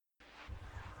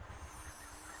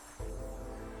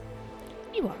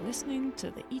You are listening to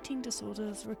the Eating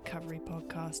Disorders Recovery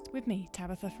Podcast with me,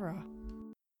 Tabitha Farrar.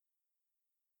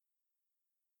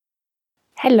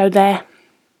 Hello there.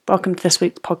 Welcome to this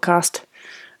week's podcast.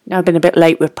 Now I've been a bit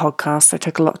late with podcasts. I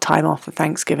took a lot of time off for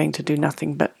Thanksgiving to do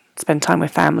nothing but spend time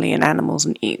with family and animals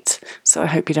and eat. So I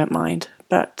hope you don't mind.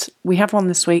 But we have one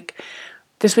this week.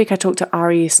 This week I talked to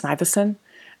Ari Sniverson.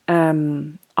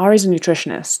 Ari's a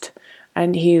nutritionist.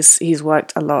 And he's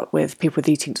worked a lot with people with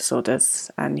eating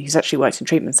disorders, and he's actually worked in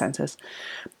treatment centres.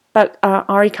 But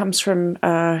Ari comes from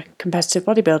a competitive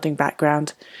bodybuilding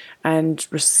background and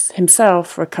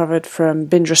himself recovered from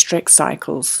binge restrict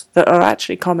cycles that are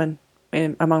actually common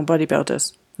among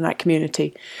bodybuilders in that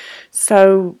community.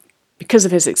 So because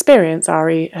of his experience,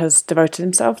 Ari has devoted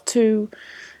himself to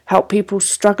help people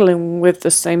struggling with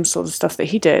the same sort of stuff that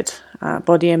he did,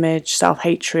 body image,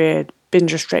 self-hatred,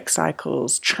 binge restrict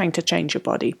cycles, trying to change your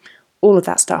body, all of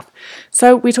that stuff.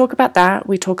 So we talk about that.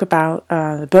 We talk about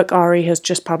the book Ari has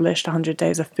just published, 100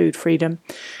 Days of Food Freedom.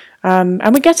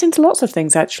 And we get into lots of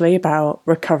things, actually, about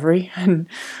recovery and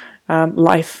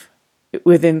life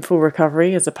within full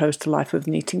recovery as opposed to life with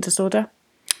an eating disorder.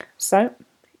 So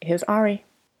here's Ari.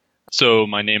 So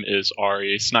my name is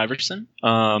Ari Sniverson.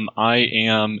 I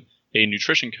am a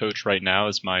nutrition coach right now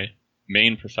as my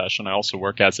main profession. I also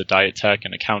work as a diet tech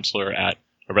and a counselor at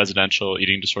a residential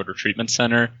eating disorder treatment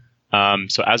center.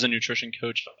 So as a nutrition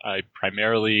coach, I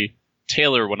primarily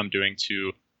tailor what I'm doing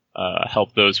to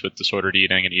help those with disordered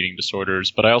eating and eating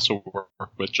disorders, but I also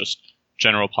work with just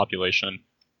general population.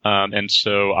 And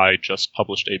so I just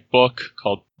published a book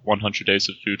called 100 Days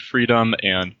of Food Freedom,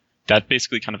 and that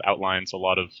basically kind of outlines a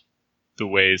lot of the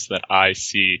ways that I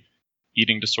see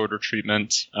eating disorder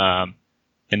treatment.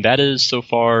 And that is so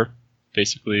far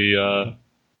basically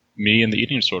me in the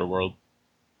eating disorder world.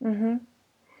 Mm-hmm.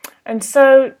 And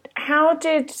so how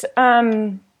did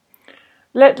how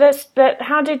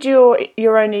did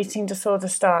your own eating disorder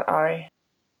start, Ari?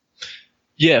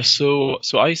 Yeah, so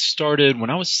I started when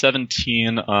I was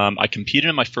 17. I competed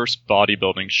in my first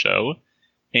bodybuilding show,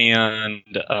 and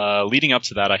leading up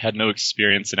to that, I had no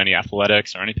experience in any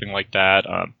athletics or anything like that.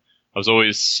 I was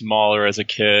always smaller as a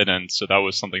kid, and so that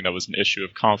was something that was an issue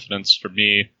of confidence for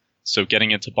me. So getting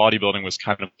into bodybuilding was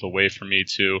kind of a way for me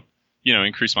to,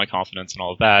 increase my confidence and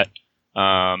all of that.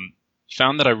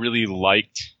 Found that I really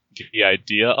liked the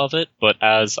idea of it, but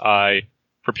as I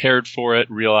prepared for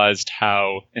it, realized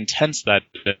how intense that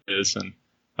is and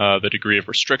the degree of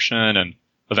restriction and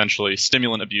eventually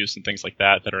stimulant abuse and things like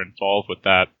that are involved with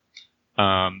that.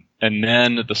 And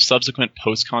then the subsequent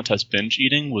post-contest binge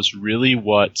eating was really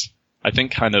what I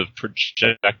think kind of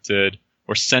projected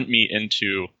or sent me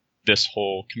into this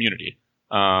whole community.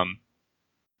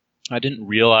 I didn't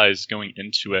realize going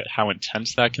into it how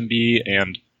intense that can be,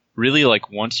 and really,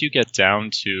 once you get down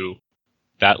to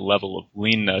that level of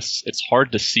leanness, it's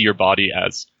hard to see your body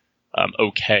as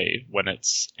okay when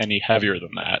it's any heavier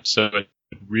than that. So it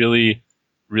really,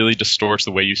 really distorts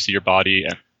the way you see your body,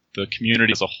 and the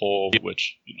community as a whole,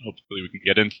 which hopefully we can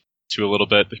get into a little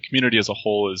bit. The community as a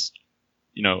whole is,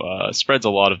 spreads a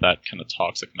lot of that kind of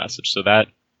toxic message. So that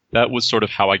was sort of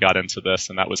how I got into this,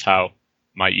 and that was how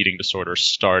my eating disorder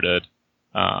started.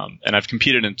 And I've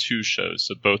competed in 2 shows,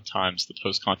 so both times the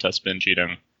post-contest binge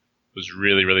eating was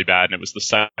really, really bad. And it was the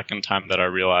second time that I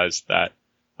realized that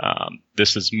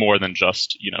this is more than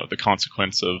just, the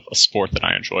consequence of a sport that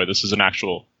I enjoy. This is an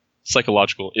actual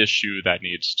psychological issue that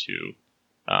needs to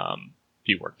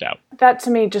be worked out. That to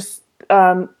me just,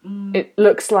 it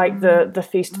looks like the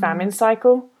feast-famine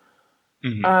cycle.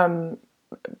 Mm-hmm.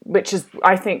 Which is,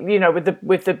 I think, with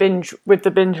the binge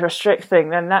restrict thing,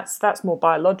 then that's more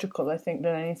biological, I think,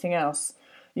 than anything else.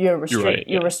 You're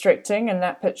restricting, and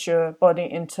that puts your body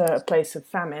into a place of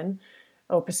famine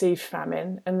or perceived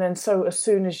famine, and then so as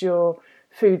soon as your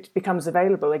food becomes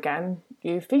available again,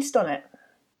 you feast on it.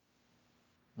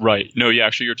 Right. No, yeah,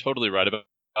 actually, you're totally right about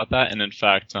that, and in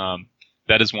fact,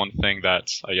 that is one thing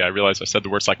that I realize I said the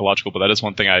word psychological, but that is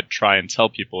one thing I try and tell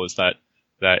people is that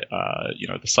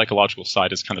the psychological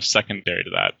side is kind of secondary to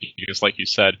that, because like you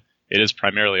said, it is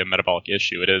primarily a metabolic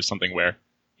issue. It is something where,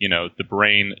 the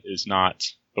brain is not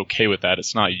okay with that.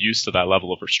 It's not used to that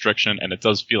level of restriction, and it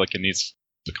does feel like it needs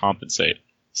to compensate.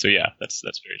 So yeah, that's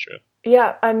very true.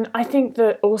 Yeah, and I think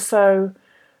that also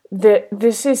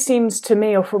seems to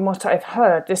me, or from what I've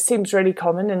heard, this seems really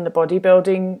common in the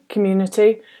bodybuilding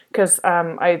community, because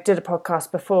I did a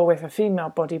podcast before with a female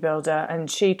bodybuilder,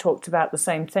 and she talked about the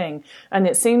same thing, and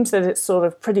it seems that it's sort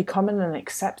of pretty common and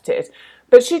accepted.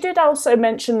 But she did also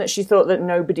mention that she thought that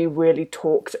nobody really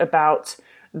talked about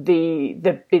the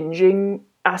binging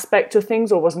aspect of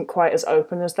things, or wasn't quite as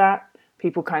open as that.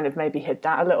 People kind of maybe hid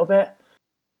that a little bit.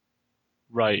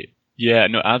 Right. Yeah,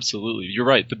 no, absolutely. You're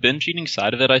right. The binge eating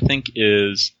side of it, I think,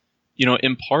 is,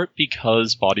 in part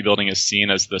because bodybuilding is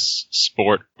seen as this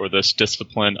sport or this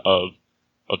discipline of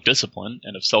discipline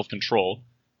and of self-control.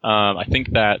 I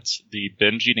think that the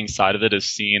binge eating side of it is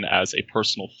seen as a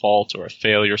personal fault or a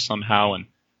failure somehow. And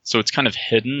so it's kind of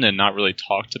hidden and not really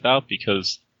talked about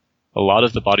because a lot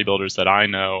of the bodybuilders that I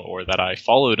know or that I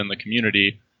followed in the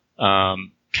community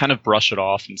kind of brush it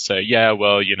off and say, yeah,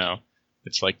 well,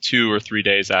 it's like 2 or 3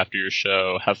 days after your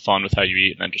show, have fun with how you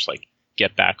eat, and then just like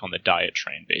get back on the diet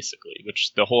train, basically.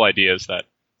 Which the whole idea is that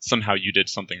somehow you did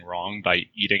something wrong by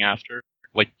eating after.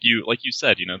 Like you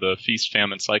said, the feast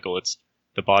famine cycle. It's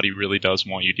the body really does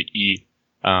want you to eat.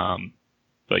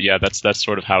 But yeah, that's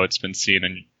sort of how it's been seen.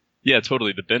 And yeah,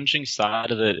 totally. The binging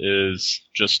side of it is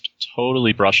just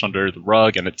totally brushed under the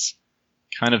rug, and it's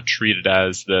kind of treated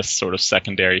as this sort of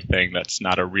secondary thing that's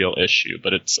not a real issue,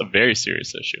 but it's a very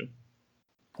serious issue.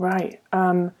 Right.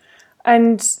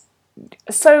 And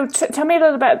so tell me a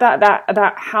little bit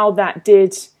about how that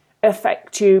did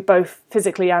affect you both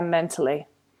physically and mentally.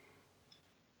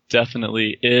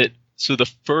 Definitely. So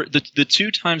the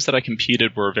 2 times that I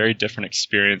competed were very different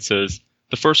experiences.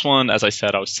 The first one, as I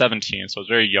said, I was 17, so I was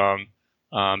very young.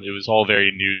 It was all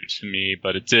very new to me,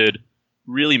 but it did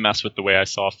really mess with the way I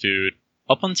saw food.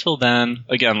 Up until then,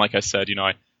 again, like I said,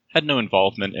 I had no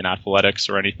involvement in athletics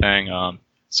or anything.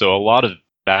 So a lot of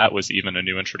that was even a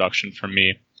new introduction for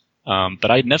me. But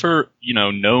I'd never,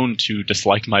 known to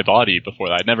dislike my body before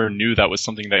that. I never knew that was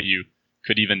something that you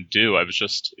could even do. It was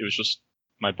just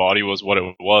my body was what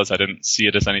it was. I didn't see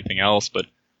it as anything else. But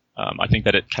I think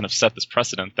that it kind of set this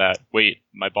precedent that, wait,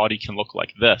 my body can look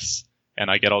like this.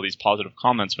 And I get all these positive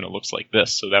comments when it looks like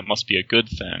this. So that must be a good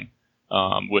thing,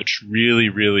 which really,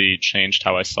 really changed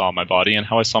how I saw my body and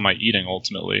how I saw my eating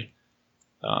ultimately.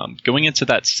 Going into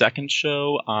that second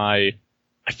show, I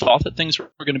thought that things were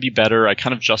going to be better. I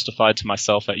kind of justified to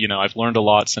myself that, I've learned a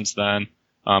lot since then.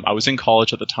 I was in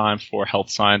college at the time for health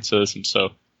sciences, and so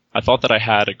I thought that I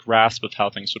had a grasp of how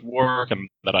things would work and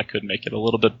that I could make it a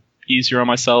little bit easier on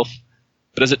myself.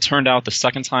 But as it turned out, the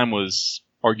second time was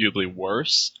arguably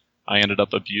worse. I ended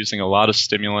up abusing a lot of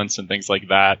stimulants and things like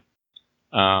that.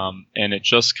 And it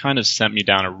just kind of sent me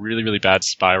down a really, really bad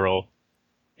spiral.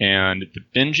 And the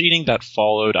binge eating that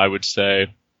followed, I would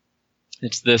say,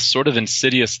 it's this sort of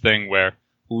insidious thing where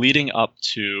leading up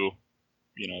to,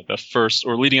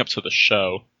 leading up to the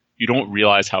show, you don't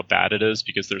realize how bad it is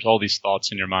because there's all these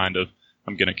thoughts in your mind of,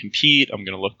 I'm going to compete, I'm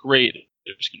going to look great,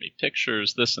 there's going to be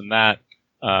pictures, this and that.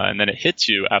 And then it hits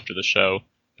you after the show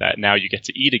that now you get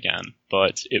to eat again,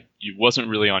 but it wasn't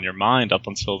really on your mind up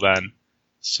until then.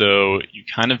 So you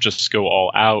kind of just go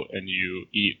all out and you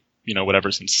eat,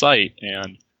 whatever's in sight.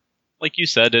 And like you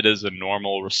said, it is a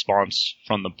normal response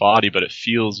from the body, but it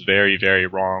feels very, very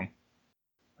wrong.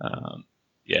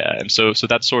 And so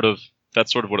that's sort of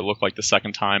what it looked like the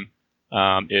second time.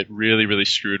 It really, really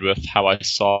screwed with how I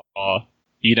saw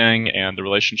eating and the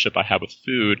relationship I had with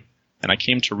food. And I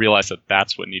came to realize that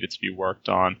that's what needed to be worked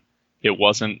on. It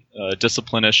wasn't a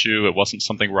discipline issue. It wasn't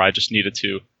something where I just needed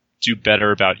to do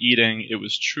better about eating. It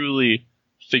was truly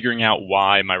figuring out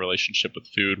why my relationship with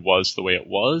food was the way it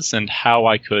was and how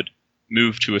I could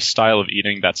move to a style of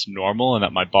eating that's normal and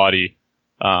that my body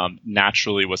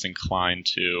naturally was inclined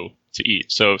to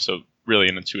eat. So really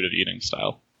an intuitive eating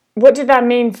style. What did that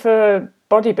mean for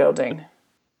bodybuilding?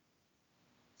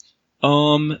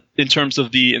 In terms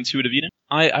of the intuitive eating,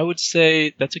 I would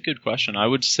say that's a good question. I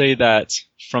would say that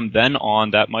from then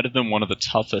on, that might have been one of the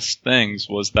toughest things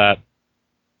was that,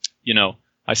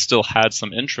 I still had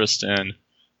some interest in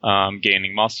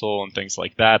gaining muscle and things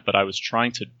like that, but I was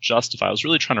trying to justify, I was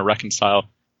really trying to reconcile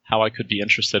how I could be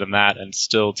interested in that and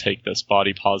still take this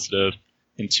body positive,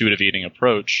 intuitive eating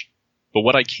approach. But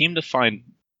what I came to find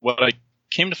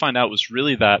out was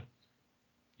really that,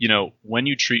 when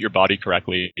you treat your body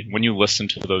correctly, when you listen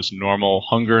to those normal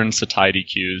hunger and satiety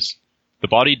cues, the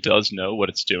body does know what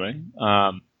it's doing.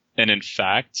 And in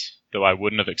fact, though I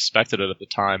wouldn't have expected it at the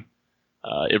time,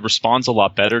 it responds a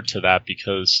lot better to that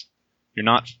because you're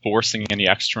not forcing any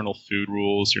external food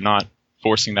rules. You're not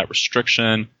forcing that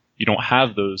restriction. You don't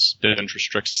have those binge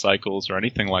restrict cycles or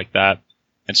anything like that.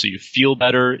 And so you feel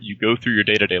better. You go through your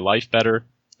day-to-day life better.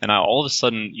 And I all of a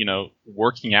sudden,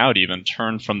 working out even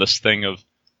turned from this thing of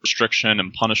restriction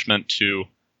and punishment to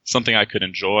something I could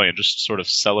enjoy and just sort of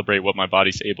celebrate what my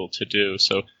body's able to do.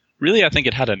 So really, I think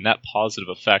it had a net positive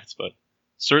effect, but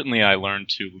certainly I learned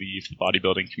to leave the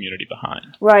bodybuilding community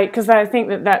behind. Right, because I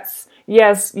think that's,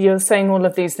 yes, you're saying all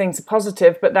of these things are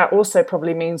positive, but that also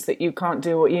probably means that you can't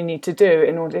do what you need to do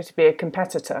in order to be a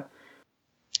competitor.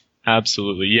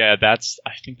 Absolutely. Yeah,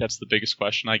 I think that's the biggest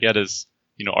question I get is,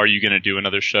 are you going to do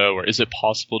another show, or is it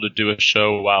possible to do a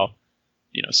show while,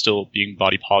 still being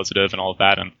body positive and all of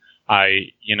that? And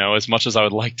as much as I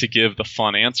would like to give the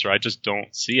fun answer, I just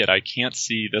don't see it. I can't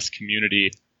see this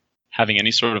community having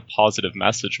any sort of positive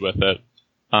message with it.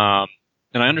 And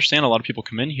I understand a lot of people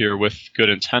come in here with good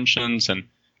intentions, and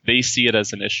they see it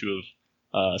as an issue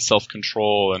of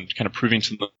self-control and kind of proving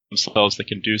to themselves they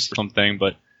can do something,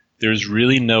 but there's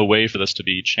really no way for this to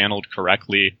be channeled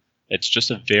correctly. It's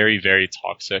just a very, very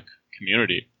toxic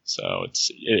community. So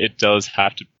it does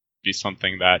have to be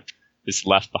something that is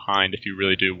left behind if you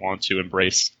really do want to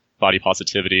embrace body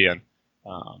positivity and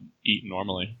eat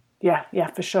normally. Yeah,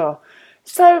 for sure.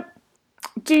 So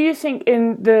do you think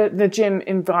in the gym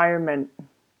environment,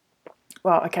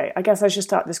 well, okay, I guess I should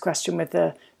start this question with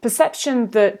the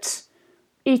perception that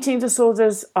eating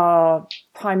disorders are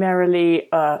primarily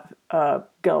a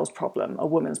girl's problem, a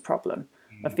woman's problem,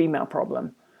 a female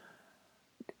problem.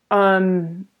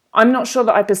 I'm not sure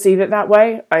that I perceive it that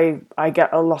way. I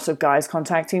get a lot of guys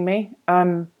contacting me.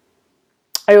 I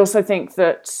also think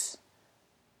that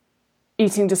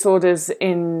eating disorders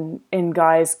in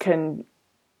guys can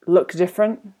look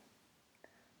different,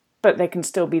 but they can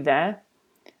still be there.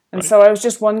 And so I was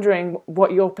just wondering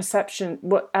what your perception,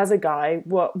 as a guy,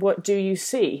 what do you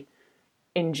see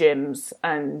in gyms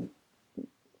and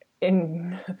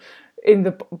in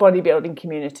the bodybuilding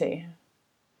community?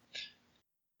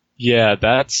 Yeah,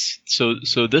 that's so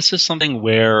this is something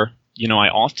where, I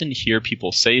often hear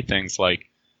people say things like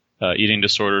eating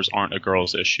disorders aren't a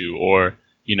girl's issue, or,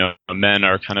 men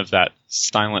are kind of that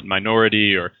silent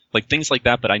minority, or like things like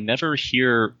that, but I never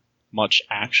hear much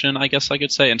action, I guess I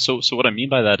could say. And so what I mean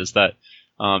by that is that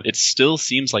it still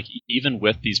seems like even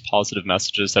with these positive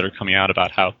messages that are coming out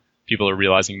about how people are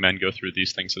realizing men go through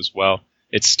these things as well,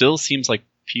 it still seems like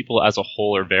people as a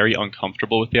whole are very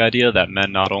uncomfortable with the idea that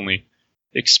men not only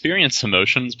experience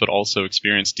emotions, but also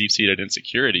experience deep-seated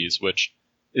insecurities, which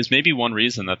is maybe one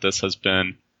reason that this has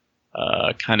been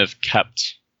kind of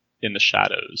kept in the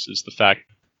shadows, is the fact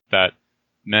that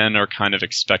men are kind of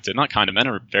expected, men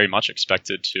are very much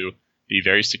expected to be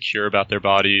very secure about their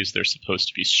bodies. They're supposed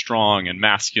to be strong and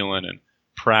masculine and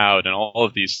proud and all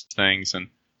of these things. And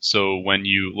so when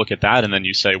you look at that and then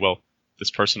you say, well,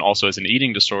 this person also has an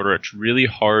eating disorder, it's really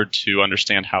hard to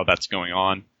understand how that's going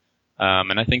on.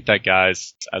 And I think that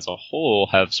guys as a whole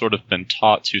have sort of been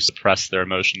taught to suppress their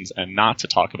emotions and not to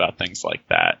talk about things like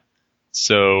that.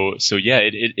 So yeah,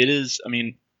 it is, I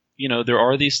mean, there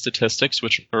are these statistics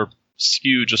which are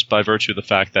skewed just by virtue of the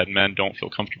fact that men don't feel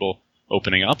comfortable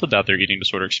opening up about their eating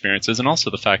disorder experiences, and also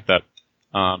the fact that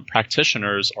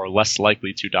practitioners are less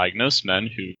likely to diagnose men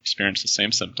who experience the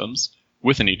same symptoms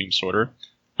with an eating disorder.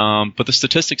 But the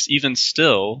statistics even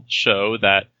still show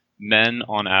that men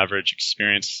on average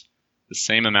experience the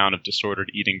same amount of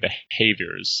disordered eating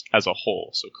behaviors as a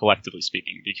whole, so collectively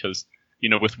speaking, because,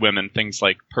 with women, things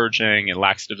like purging and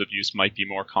laxative abuse might be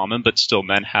more common, but still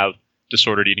men have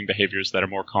disordered eating behaviors that are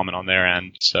more common on their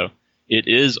end. So it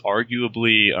is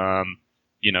arguably,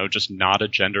 just not a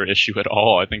gender issue at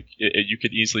all. I think you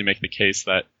could easily make the case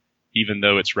that even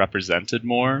though it's represented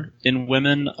more in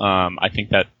women, I think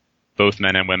that both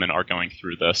men and women are going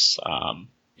through this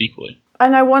equally.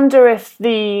 And I wonder if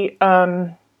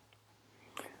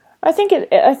I think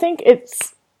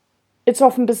it's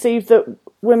often perceived that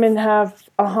women have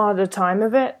a harder time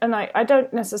of it, and I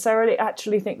don't necessarily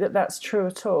actually think that that's true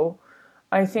at all.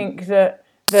 I think that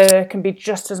there can be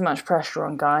just as much pressure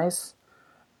on guys,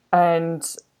 and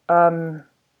I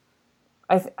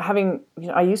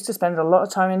used to spend a lot of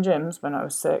time in gyms when I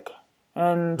was sick,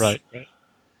 and right.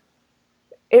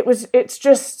 It's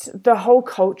just the whole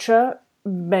culture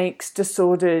makes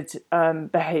disordered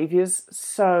behaviors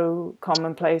so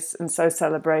commonplace and so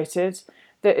celebrated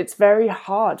that it's very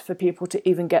hard for people to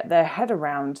even get their head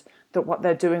around that what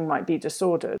they're doing might be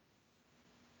disordered.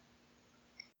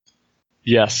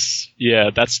 Yes. Yeah,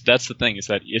 that's the thing, is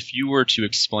that if you were to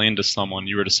explain to someone,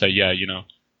 you were to say, yeah,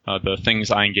 the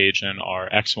things I engage in are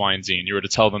X, Y, and Z, and you were to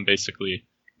tell them basically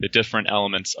the different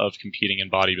elements of competing in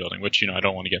bodybuilding, which, I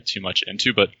don't want to get too much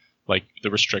into, but like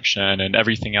the restriction and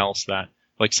everything else that,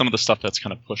 like some of the stuff that's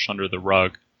kind of pushed under the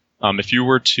rug. If you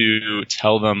were to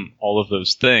tell them all of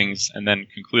those things and then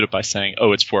conclude it by saying,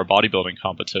 oh, it's for a bodybuilding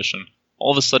competition,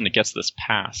 all of a sudden it gets this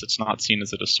pass. It's not seen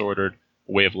as a disordered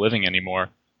way of living anymore,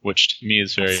 which to me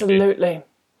is very absolutely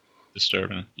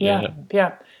disturbing. Yeah.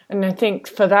 And I think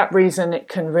for that reason, it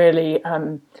can really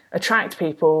attract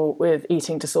people with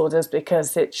eating disorders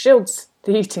because it shields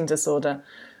the eating disorder.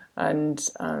 And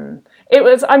it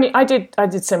was, I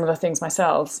did similar things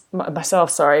myself.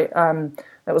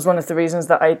 That was one of the reasons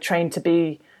that I trained to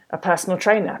be a personal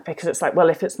trainer, because it's like, well,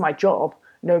 if it's my job,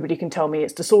 nobody can tell me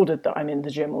it's disordered that I'm in the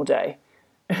gym all day.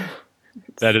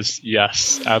 That is,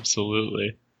 yes,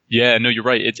 absolutely. Yeah, no, you're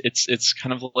right. It's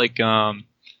kind of like a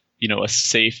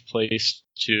safe place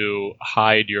to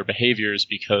hide your behaviors,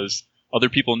 because other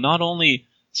people not only,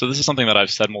 so this is something that I've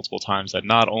said multiple times, that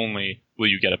not only will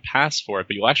you get a pass for it,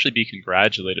 but you'll actually be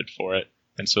congratulated for it.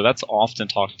 And so that's often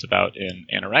talked about in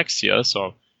anorexia.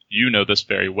 So you know this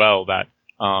very well, that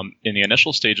in the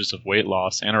initial stages of weight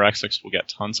loss, anorexics will get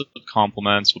tons of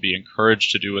compliments, will be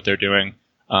encouraged to do what they're doing.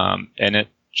 And it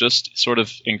just sort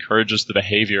of encourages the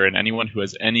behavior. And anyone who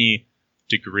has any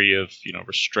degree of,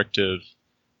 restrictive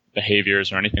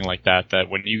behaviors or anything like that, that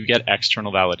when you get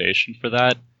external validation for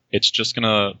that, it's just going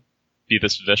to be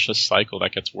this vicious cycle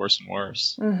that gets worse and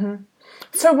worse. Mm-hmm.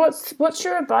 So what's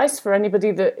your advice for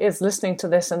anybody that is listening to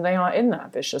this and they are in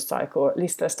that vicious cycle, or at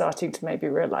least they're starting to maybe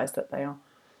realize that they are?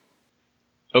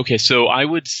 Okay, so I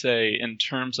would say, in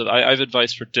terms of, I have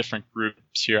advice for different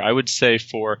groups here. I would say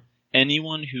for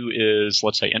anyone who is,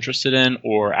 let's say, interested in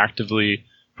or actively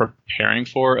preparing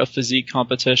for a physique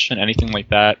competition, anything like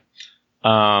that,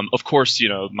 of course,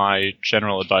 my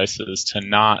general advice is to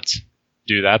not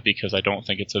do that, because I don't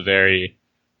think it's a very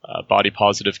body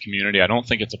positive community. I don't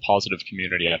think it's a positive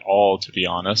community at all, to be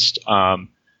honest.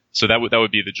 So that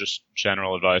would be the just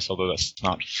general advice, although that's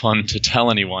not fun to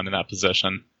tell anyone in that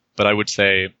position. But I would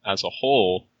say, as a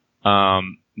whole,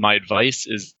 my advice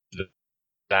is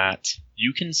that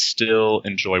you can still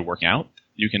enjoy working out.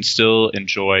 You can still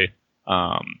enjoy,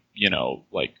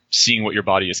 like seeing what your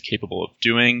body is capable of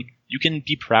doing. You can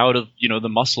be proud of, the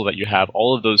muscle that you have,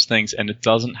 all of those things, and it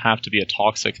doesn't have to be a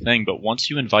toxic thing. But once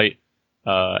you invite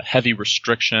heavy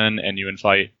restriction, and you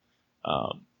invite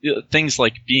things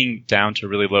like being down to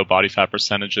really low body fat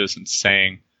percentages and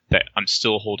saying that I'm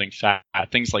still holding fat,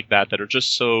 things like that are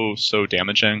just so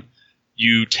damaging,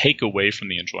 you take away from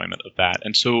the enjoyment of that.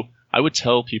 And so I would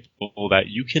tell people that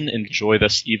you can enjoy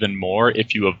this even more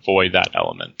if you avoid that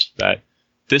element. That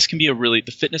this can be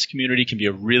the fitness community can be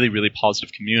a really, really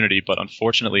positive community, but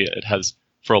unfortunately it has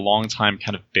for a long time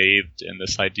kind of bathed in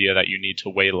this idea that you need to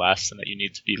weigh less and that you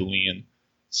need to be lean.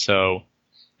 So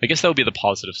I guess that would be the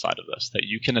positive side of this, that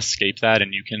you can escape that,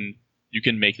 and you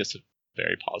can make this a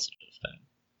very positive thing.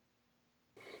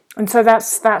 And so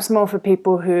that's more for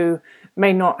people who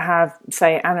may not have,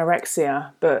 say,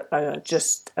 anorexia, but are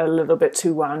just a little bit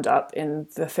too wound up in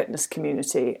the fitness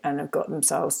community and have got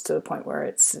themselves to the point where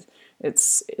it's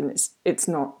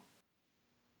not.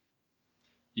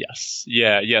 Yes.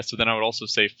 Yeah. So then I would also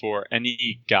say for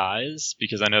any guys,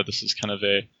 because I know this is kind of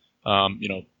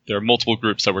there are multiple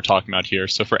groups that we're talking about here.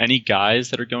 So for any guys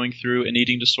that are going through an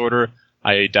eating disorder,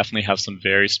 I definitely have some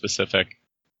very specific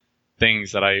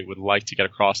things that I would like to get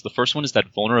across. The first one is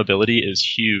that vulnerability is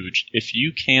huge. If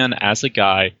you can, as a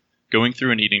guy going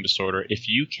through an eating disorder, if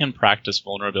you can practice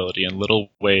vulnerability in little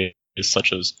ways,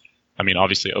 such as,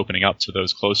 obviously opening up to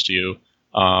those close to you,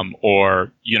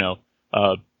 or,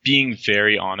 being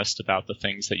very honest about the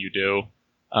things that you do,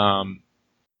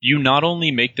 you not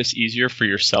only make this easier for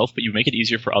yourself, but you make it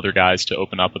easier for other guys to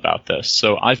open up about this.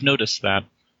 So I've noticed that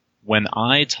when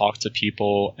I talk to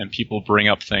people and people bring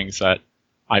up things that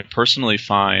I personally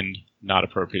find not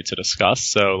appropriate to discuss,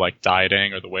 so like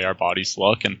dieting or the way our bodies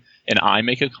look, and I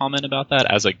make a comment about that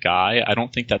as a guy, I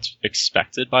don't think that's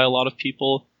expected by a lot of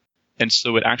people. And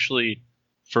so it actually,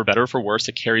 for better or for worse,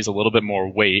 it carries a little bit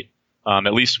more weight,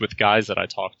 at least with guys that I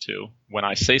talk to, when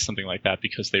I say something like that,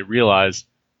 because they realize,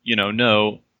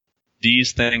 no,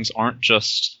 these things aren't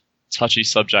just touchy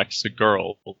subjects to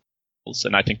girls.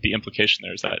 And I think the implication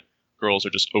there is that girls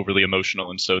are just overly emotional,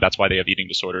 and so that's why they have eating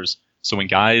disorders. So when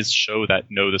guys show that,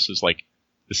 no, this is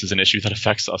an issue that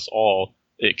affects us all,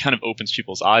 it kind of opens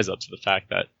people's eyes up to the fact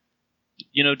that,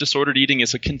 disordered eating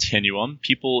is a continuum.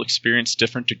 People experience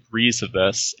different degrees of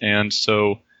this, and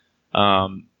so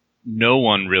no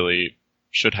one really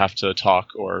should have to talk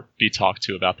or be talked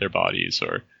to about their bodies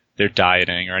or their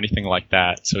dieting or anything like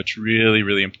that. So it's really,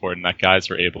 really important that guys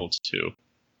are able to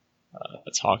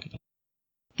talk about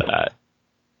that.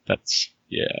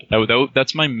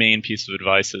 That's my main piece of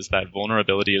advice, is that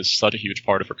vulnerability is such a huge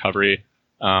part of recovery.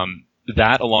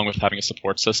 That, along with having a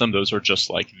support system, those are just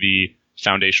like the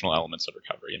foundational elements of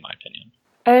recovery, in my opinion.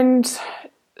 And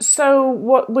so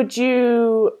what would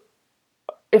you,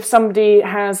 if somebody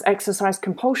has exercise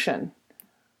compulsion,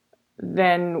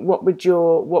 then what would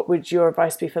your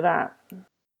advice be for that?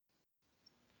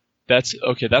 That's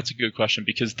a good question,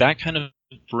 because that kind of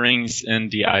brings in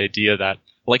the idea that,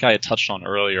 like I had touched on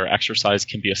earlier, exercise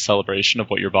can be a celebration of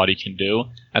what your body can do.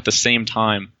 At the same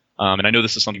time, and I know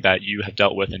this is something that you have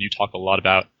dealt with and you talk a lot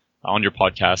about, on your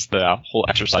podcast, the whole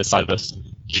exercise side of this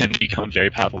can become very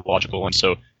pathological. And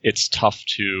so it's tough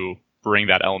to bring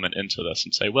that element into this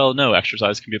and say, well, no,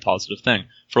 exercise can be a positive thing.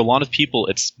 For a lot of people,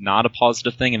 it's not a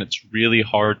positive thing, and it's really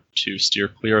hard to steer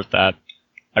clear of that.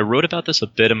 I wrote about this a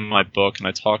bit in my book, and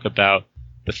I talk about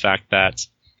the fact that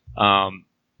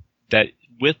that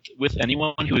with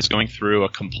anyone who is going through a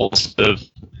compulsive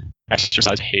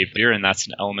exercise behavior, and that's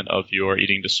an element of your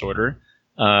eating disorder,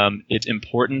 it's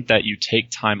important that you take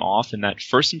time off, and that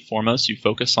first and foremost you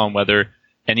focus on whether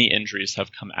any injuries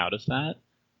have come out of that.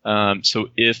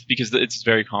 Because it's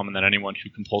very common that anyone who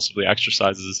compulsively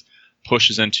exercises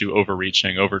pushes into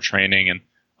overreaching, overtraining, and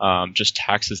just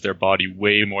taxes their body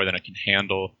way more than it can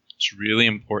handle. It's really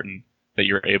important that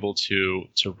you're able to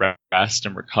rest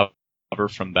and recover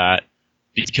from that,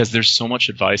 because there's so much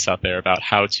advice out there about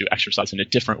how to exercise in a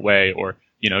different way, or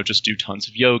just do tons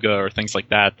of yoga or things like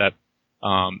that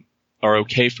are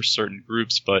okay for certain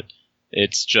groups. But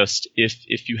it's just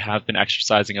if you have been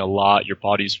exercising a lot, your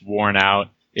body's worn out,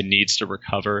 it needs to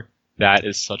recover. That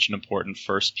is such an important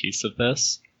first piece of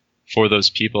this. For those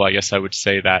people, I guess I would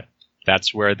say that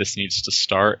that's where this needs to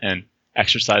start. And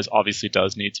exercise obviously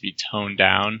does need to be toned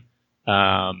down.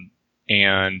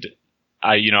 And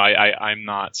I'm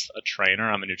not a trainer.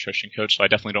 I'm a nutrition coach, so I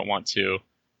definitely don't want to,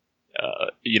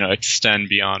 extend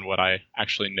beyond what I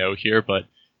actually know here. But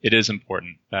it is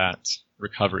important that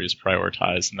recovery is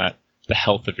prioritized and that the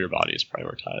health of your body is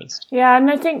prioritized. Yeah, and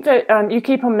I think that you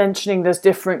keep on mentioning there's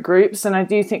different groups, and I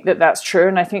do think that that's true.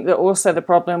 And I think that also the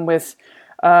problem with,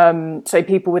 say,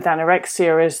 people with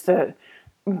anorexia is that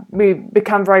we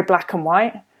become very black and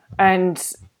white, and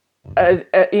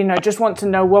just want to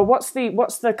know, well, what's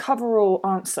the coverall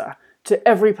answer to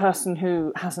every person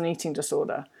who has an eating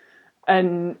disorder,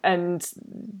 and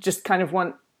just kind of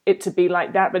want it to be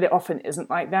like that, but it often isn't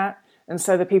like that. And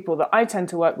so the people that I tend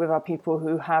to work with are people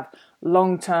who have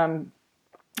long-term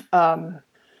anorexia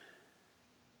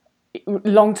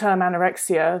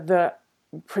that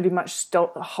pretty much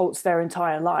halts their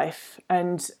entire life,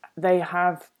 and they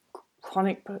have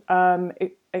chronic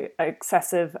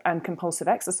excessive and compulsive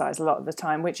exercise a lot of the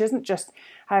time, which isn't just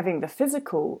having the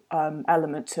physical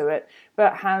element to it,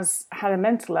 but has had a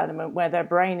mental element where their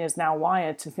brain is now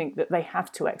wired to think that they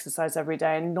have to exercise every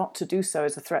day, and not to do so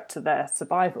is a threat to their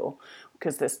survival,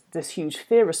 because there's this huge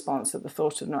fear response at the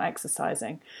thought of not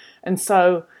exercising. And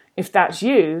so if that's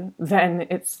you, then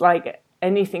it's like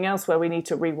anything else where we need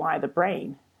to rewire the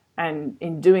brain. And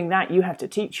in doing that, you have to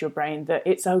teach your brain that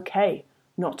it's okay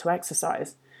not to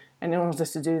exercise. And in order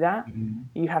to do that,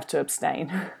 you have to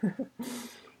abstain.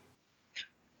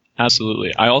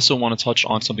 Absolutely. I also want to touch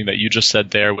on something that you just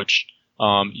said there, which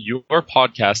your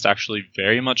podcast actually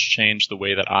very much changed the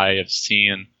way that I have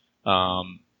seen,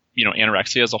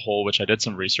 anorexia as a whole, which I did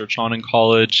some research on in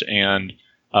college, and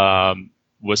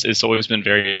it's always been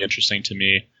very interesting to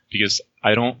me, because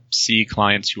I don't see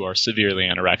clients who are severely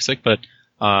anorexic, but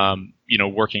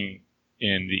working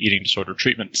in the eating disorder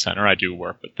treatment center, I do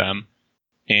work with them.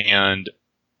 And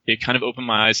it kind of opened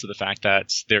my eyes to the fact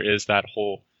that there is the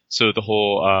whole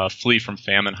flee from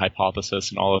famine hypothesis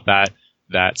and all of that,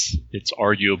 that it's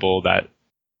arguable that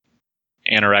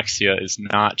anorexia is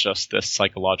not just this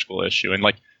psychological issue. And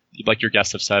like your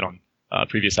guests have said on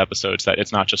previous episodes, that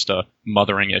it's not just a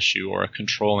mothering issue or a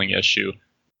controlling issue.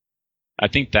 I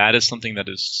think that is something that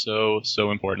is so, so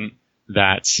important,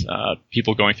 that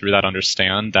people going through that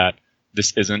understand that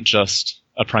this isn't just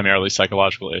a primarily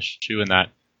psychological issue, and that,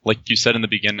 like you said in the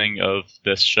beginning of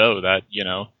this show, that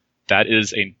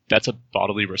that's a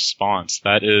bodily response.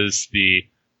 That is the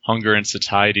hunger and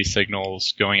satiety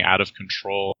signals going out of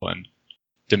control and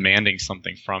demanding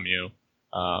something from you.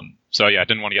 So yeah, I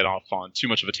didn't want to get off on too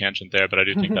much of a tangent there, but I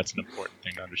do think that's an important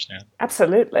thing to understand.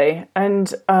 Absolutely.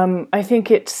 And I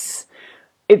think it's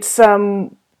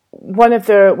one of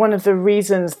the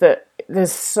reasons that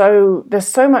there's so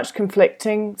much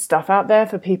conflicting stuff out there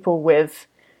for people with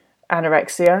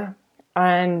anorexia,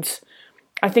 and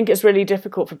I think it's really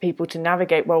difficult for people to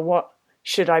navigate, well, what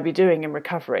should I be doing in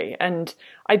recovery? And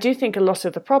I do think a lot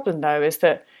of the problem, though, is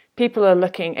that people are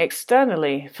looking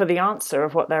externally for the answer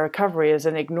of what their recovery is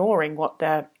and ignoring what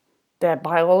their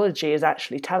biology is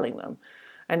actually telling them.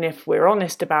 And if we're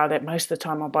honest about it, most of the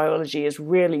time our biology is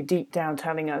really deep down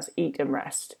telling us eat and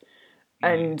rest.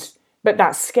 But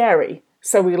that's scary.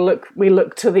 So we look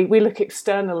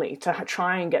externally to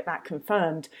try and get that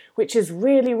confirmed, which is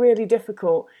really, really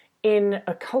difficult in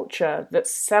a culture that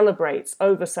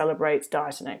over celebrates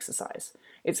diet and exercise.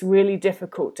 It's really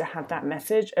difficult to have that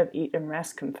message of eat and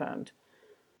rest confirmed.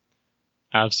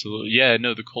 Absolutely. Yeah,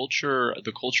 no, the culture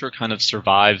kind of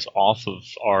survives off of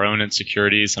our own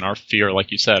insecurities and our fear,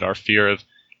 like you said, our fear of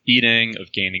eating,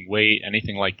 of gaining weight,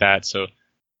 anything like that. So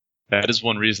that is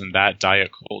one reason that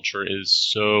diet culture is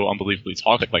so unbelievably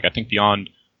toxic. Like, I think beyond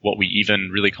what we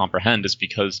even really comprehend is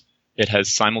because it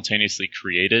has simultaneously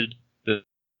created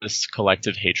this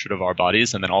collective hatred of our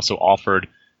bodies and then also offered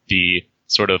the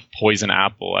sort of poison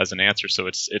apple as an answer. So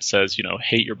it says,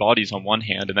 hate your bodies on one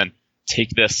hand and then take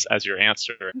this as your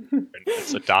answer. And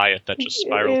it's a diet that just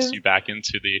spirals you back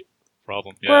into the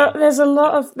problem. Yeah.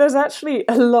 Well, there's actually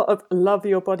a lot of love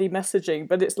your body messaging,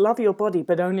 but it's love your body,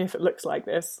 but only if it looks like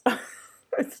this.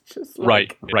 It's just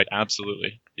like... Right,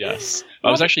 absolutely. Yes. I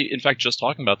was actually, in fact, just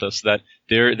talking about this, that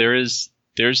there's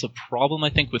a problem, I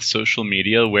think, with social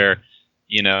media where,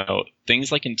 things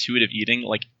like intuitive eating,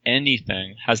 like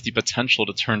anything, has the potential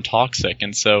to turn toxic.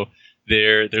 And so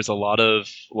there's a lot of,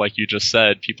 like you just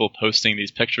said, people posting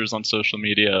these pictures on social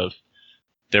media of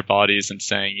their bodies and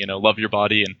saying, love your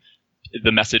body. And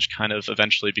the message kind of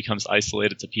eventually becomes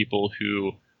isolated to people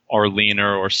who are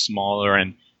leaner or smaller.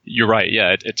 And you're right.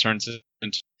 Yeah, it turns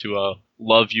into a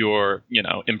love your,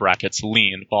 in brackets,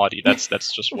 lean body. That's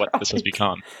just what this has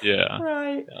become. Yeah.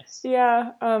 Right. Yes.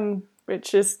 Yeah.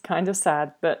 Which is kind of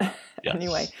sad, but Yes.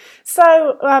 Anyway.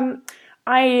 So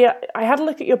I had a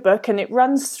look at your book, and it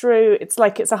runs through. It's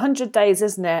 100 days,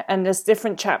 isn't it? And there's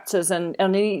different chapters, and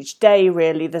on each day,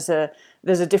 really, there's a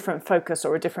different focus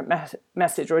or a different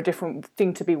message or a different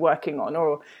thing to be working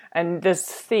on, and there's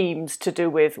themes to do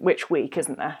with which week,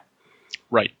 isn't there?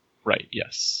 Right.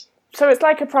 Yes. So it's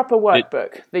like a proper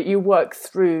workbook that you work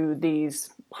through these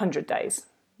 100 days.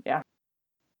 Yeah.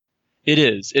 It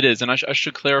is, and I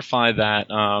should clarify that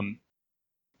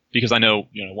because I know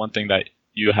one thing that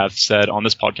you have said on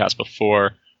this podcast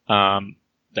before,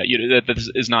 that this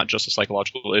is not just a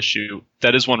psychological issue.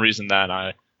 That is one reason that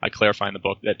I clarify in the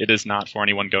book that it is not for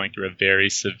anyone going through a very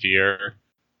severe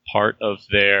part of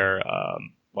their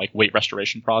weight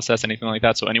restoration process, anything like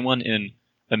that. So anyone in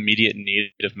immediate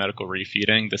need of medical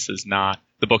refeeding,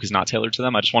 the book is not tailored to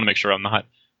them. I just want to make sure I'm not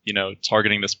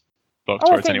targeting this book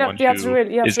towards anyone who is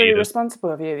really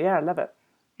responsible of you. Yeah, I love it.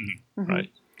 Mm-hmm.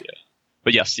 Right. Yeah.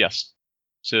 But yes.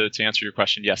 To answer your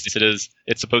question, yes, it is.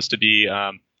 It's supposed to be.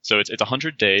 So it's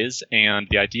 100 days, and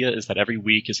the idea is that every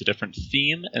week is a different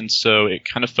theme, and so it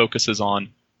kind of focuses on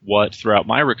what throughout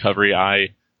my recovery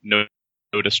I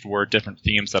noticed were different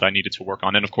themes that I needed to work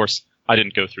on. And of course, I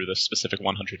didn't go through this specific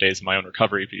 100 days of my own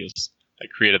recovery because I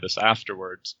created this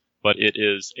afterwards. But it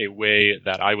is a way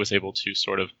that I was able to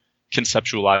sort of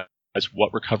conceptualize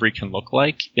what recovery can look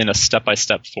like in a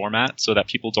step-by-step format so that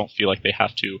people don't feel like they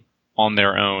have to, on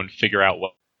their own, figure out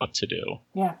what to do.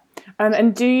 Yeah.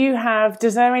 And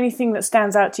does there anything that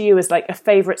stands out to you as like a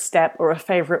favorite step or a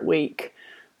favorite week,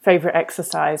 favorite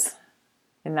exercise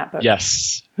in that book?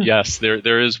 Yes.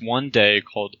 There is one day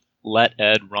called Let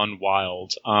Ed Run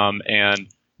Wild. And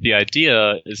the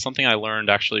idea is something I learned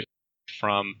actually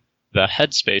from the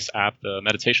Headspace app, the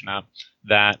meditation app,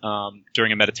 that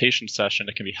during a meditation session,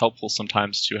 it can be helpful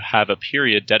sometimes to have a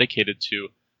period dedicated to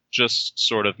just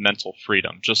sort of mental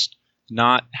freedom, just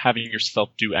not having yourself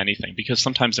do anything. Because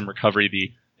sometimes in recovery,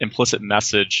 the implicit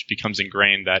message becomes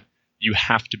ingrained that you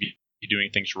have to be doing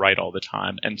things right all the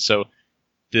time. And so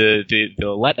the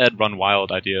Let Ed Run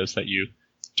Wild idea is that you,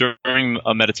 during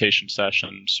a meditation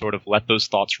session, sort of let those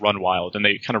thoughts run wild, and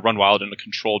they kind of run wild in a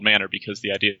controlled manner, because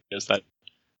the idea is that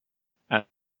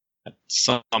at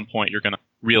some point you're going to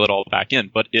reel it all back in,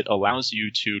 but it allows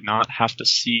you to not have to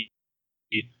see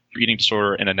your eating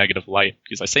disorder in a negative light.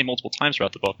 Because I say multiple times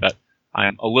throughout the book that I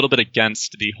am a little bit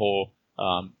against the whole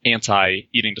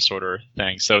anti-eating disorder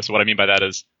thing. So what I mean by that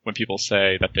is when people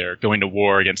say that they're going to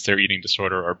war against their eating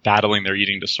disorder or battling their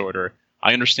eating disorder,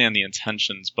 I understand the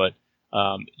intentions, but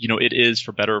it is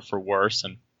for better or for worse,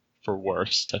 and for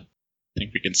worse, I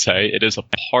think we can say, it is a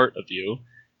part of you,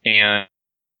 and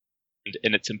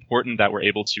it's important that we're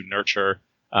able to nurture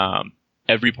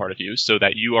every part of you so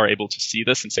that you are able to see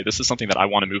this and say, this is something that I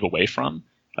want to move away from.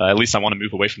 At least I want to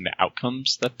move away from the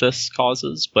outcomes that this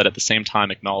causes, but at the same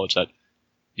time acknowledge that,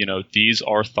 these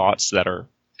are thoughts that are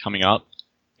coming up,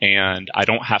 and I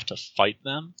don't have to fight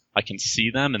them. I can see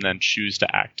them and then choose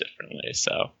to act differently.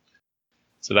 So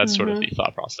that's sort of the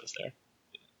thought process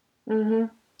there. Mm-hmm.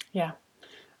 Yeah.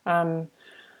 And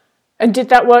did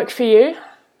that work for you?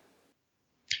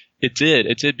 It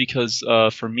did because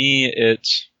for me, it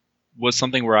was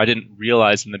something where I didn't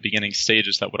realize in the beginning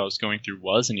stages that what I was going through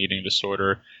was an eating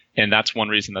disorder. And that's one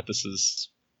reason that this is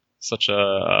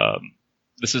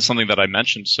this is something that I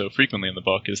mentioned so frequently in the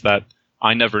book, is that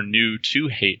I never knew to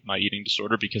hate my eating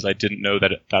disorder because I didn't know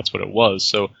that that's what it was.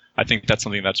 So I think that's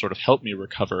something that sort of helped me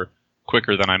recover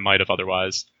quicker than I might have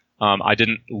otherwise. I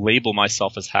didn't label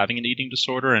myself as having an eating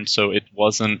disorder, and so it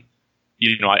wasn't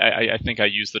I think I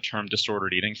use the term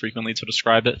disordered eating frequently to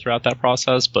describe it throughout that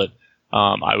process, but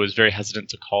I was very hesitant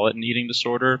to call it an eating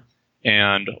disorder.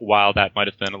 And while that might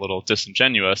have been a little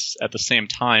disingenuous, at the same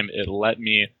time, it let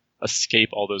me escape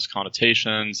all those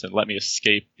connotations and let me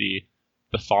escape the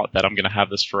thought that I'm going to have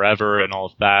this forever and all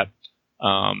of that.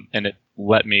 And it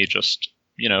let me just,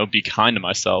 be kind to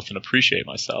myself and appreciate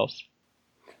myself.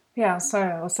 Yeah,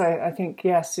 so also I think,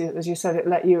 yes, as you said, it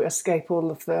let you escape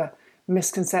all of the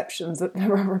misconceptions that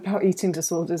there are about eating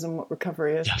disorders and what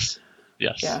recovery is. Yes,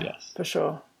 yes, Yeah, yes. for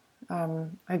sure.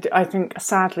 I think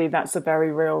sadly that's a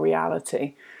very real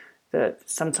reality, that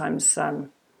sometimes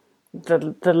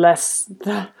the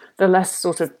less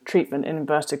sort of treatment in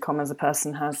inverted commas a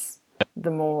person has,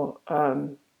 the more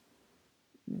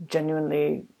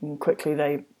genuinely and quickly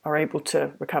they are able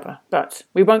to recover. But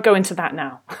we won't go into that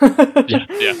now.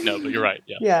 Yeah, no, but you're right.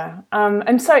 Yes. Yeah.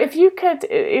 And so if you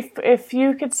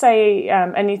could say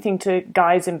anything to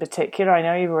guys in particular, I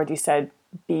know you've already said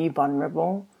be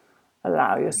vulnerable,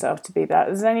 allow yourself to be that.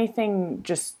 Is there anything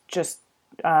just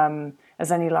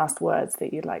as any last words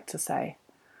that you'd like to say?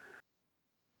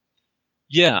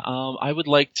 Yeah, I would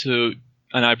like to,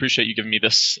 and I appreciate you giving me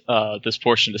this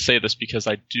portion to say this, because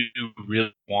I do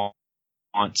really want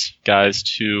guys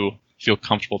to feel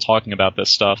comfortable talking about this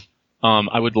stuff.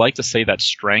 I would like to say that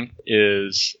strength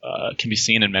is can be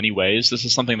seen in many ways. This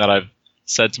is something that I've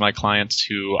said to my clients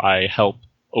who I help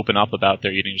open up about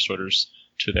their eating disorders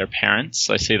to their parents.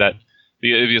 I say that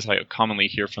because I commonly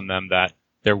hear from them that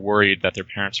they're worried that their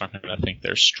parents aren't going to think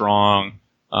they're strong.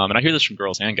 And I hear this from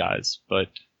girls and guys, but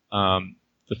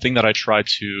the thing that I try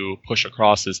to push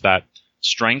across is that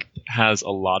strength has a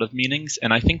lot of meanings.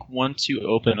 And I think once you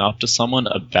open up to someone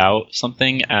about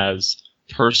something as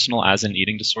personal as an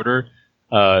eating disorder,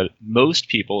 most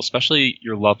people, especially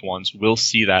your loved ones, will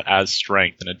see that as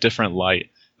strength in a different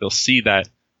light. They'll see that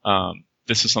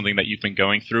this is something that you've been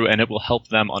going through, and it will help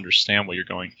them understand what you're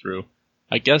going through.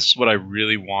 I guess what I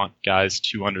really want guys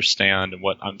to understand, and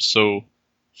what I'm so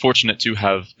fortunate to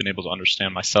have been able to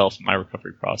understand myself in my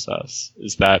recovery process,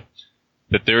 is that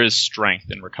there is strength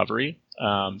in recovery,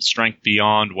 strength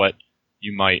beyond what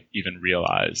you might even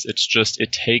realize. It's just,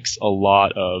 it takes a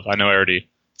lot of, I know I already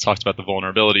talked about the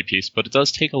vulnerability piece, but it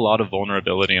does take a lot of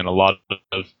vulnerability and a lot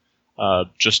of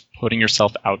just putting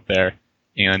yourself out there.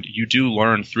 And you do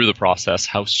learn through the process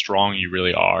how strong you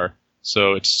really are.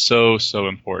 So it's so, so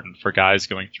important for guys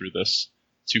going through this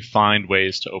to find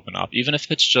ways to open up, even if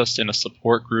it's just in a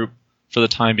support group for the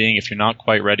time being. If you're not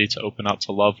quite ready to open up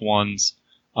to loved ones,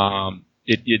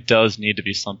 it does need to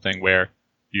be something where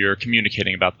you're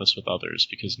communicating about this with others,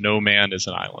 because no man is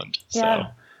an island. Yeah. So.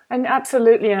 And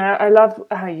absolutely, and I love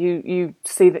how you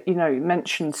see that, you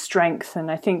mentioned strength,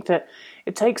 and I think that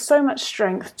it takes so much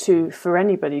strength for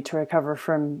anybody to recover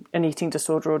from an eating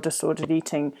disorder or disordered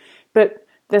eating, but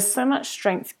there's so much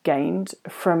strength gained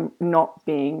from not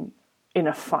being in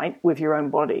a fight with your own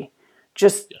body.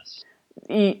 Just yes.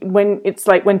 When it's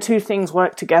like when two things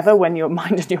work together, when your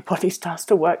mind and your body starts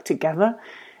to work together,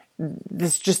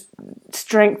 there's just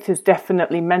strength is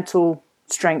definitely, mental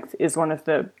strength is one of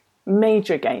the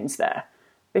major gains there,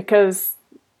 because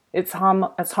it's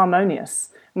harmonious.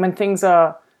 And when things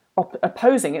are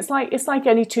opposing, it's like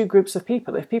any two groups of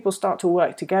people. If people start to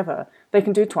work together, they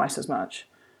can do twice as much.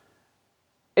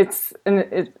 It's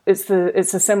a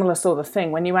similar sort of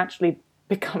thing when you actually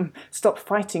stop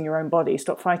fighting your own body,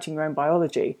 stop fighting your own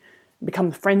biology,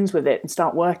 become friends with it, and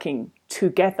start working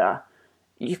together.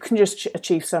 You can just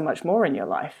achieve so much more in your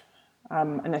life.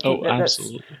 And I think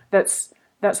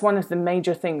that's one of the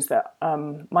major things that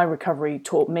my recovery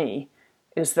taught me,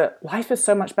 is that life is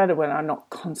so much better when I'm not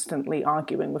constantly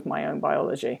arguing with my own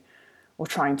biology, or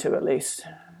trying to at least.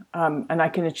 And I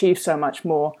can achieve so much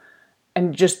more,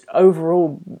 and just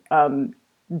overall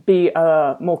be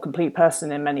a more complete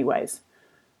person in many ways.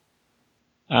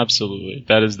 Absolutely,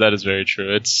 that is very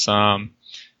true. It's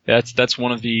that's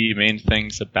one of the main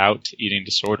things about eating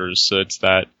disorders. So it's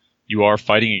that you are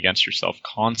fighting against yourself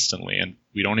constantly, and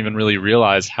we don't even really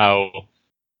realize how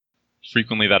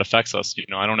frequently that affects us.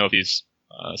 I don't know if these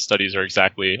studies are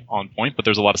exactly on point, but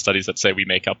there's a lot of studies that say we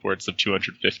make upwards of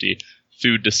 250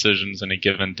 food decisions in a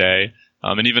given day.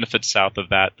 And even if it's south of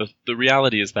that, the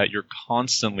reality is that you're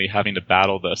constantly having to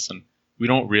battle this, and we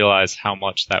don't realize how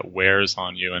much that wears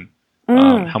on you, and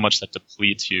how much that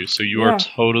depletes you. So you are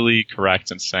totally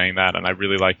correct in saying that, and I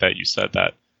really like that you said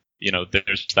that.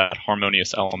 There's that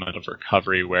harmonious element of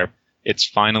recovery where it's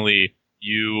finally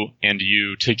you and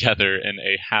you together in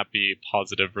a happy,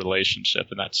 positive relationship,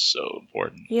 and that's so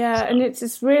important. Yeah, so. And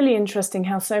it's really interesting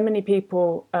how so many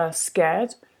people are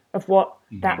scared of what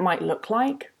that might look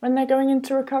like when they're going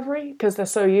into recovery, because they're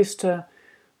so used to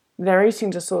their eating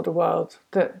disorder world,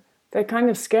 that they're kind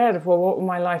of scared of, well, what would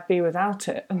my life be without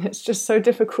it? And it's just so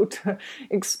difficult to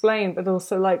explain, but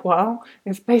also like, well,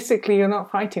 it's basically you're not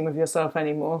fighting with yourself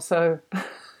anymore. So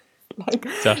like,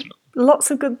 Definitely. lots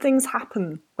of good things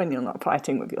happen when you're not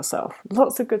fighting with yourself.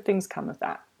 Lots of good things come of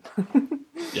that.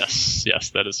 Yes,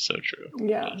 that is so true.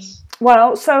 Yeah. Yes.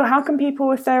 Well, so how can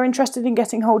people, if they're interested in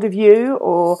getting hold of you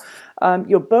or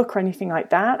your book or anything like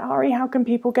that, Ari, how can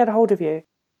people get a hold of you?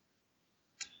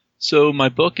 So my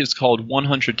book is called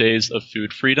 100 Days of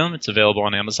Food Freedom. It's available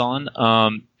on Amazon.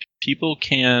 People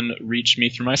can reach me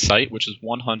through my site, which is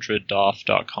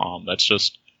 100doff.com. That's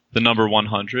just the number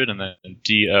 100 and then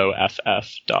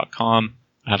DOFF.com.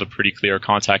 I have a pretty clear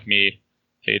contact me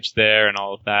page there and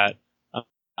all of that.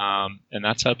 And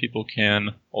that's how people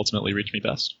can ultimately reach me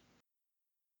best.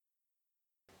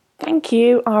 Thank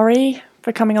you, Ari,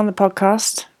 for coming on the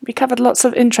podcast. We covered lots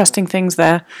of interesting things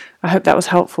there. I hope that was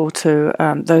helpful to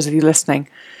those of you listening.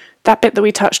 That bit that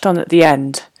we touched on at the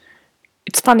end,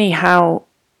 it's funny how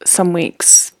some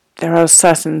weeks there are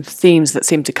certain themes that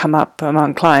seem to come up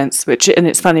among clients, and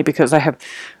it's funny because I have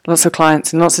lots of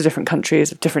clients in lots of different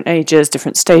countries of different ages,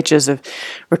 different stages of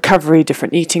recovery,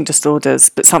 different eating disorders,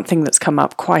 but something that's come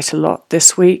up quite a lot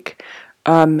this week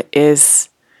is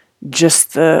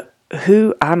just the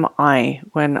who am I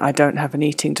when I don't have an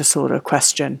eating disorder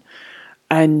question,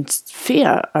 and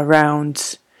fear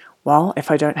around, well,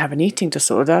 if I don't have an eating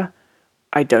disorder,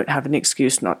 I don't have an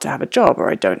excuse not to have a job,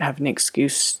 or I don't have an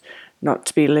excuse not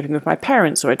to be living with my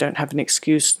parents, or I don't have an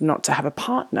excuse not to have a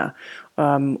partner,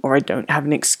 or I don't have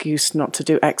an excuse not to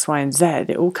do X, Y, and Z.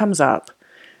 It all comes up,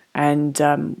 and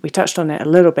we touched on it a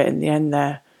little bit in the end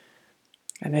there.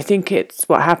 And I think it's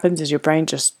what happens is your brain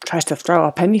just tries to throw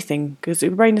up anything because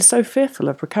your brain is so fearful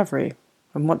of recovery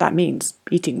and what that means,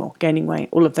 eating more, gaining weight,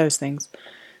 all of those things.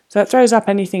 So it throws up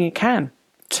anything it can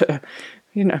to,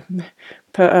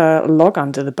 put a log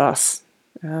under the bus,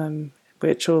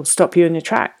 which will stop you in your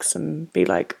tracks and be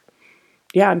like,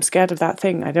 yeah, I'm scared of that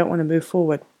thing. I don't want to move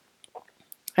forward.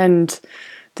 And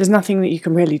there's nothing that you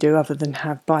can really do other than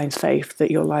have blind faith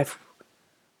that your life,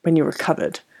 when you're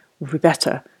recovered, will be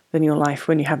better than your life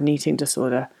when you have an eating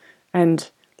disorder. And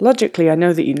logically, I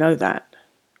know that you know that.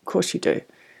 Of course you do.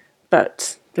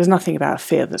 But there's nothing about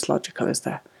fear that's logical, is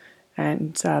there?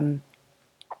 And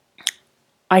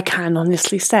I can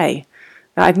honestly say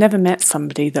that I've never met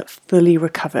somebody that fully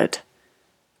recovered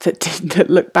that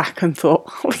looked back and thought,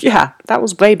 oh yeah, that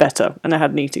was way better and I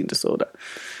had an eating disorder.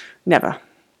 Never.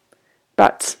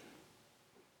 But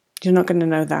you're not going to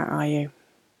know that, are you?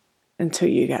 Until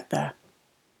you get there.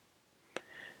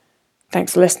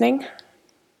 Thanks for listening.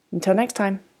 Until next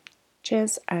time.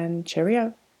 Cheers and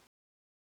cheerio.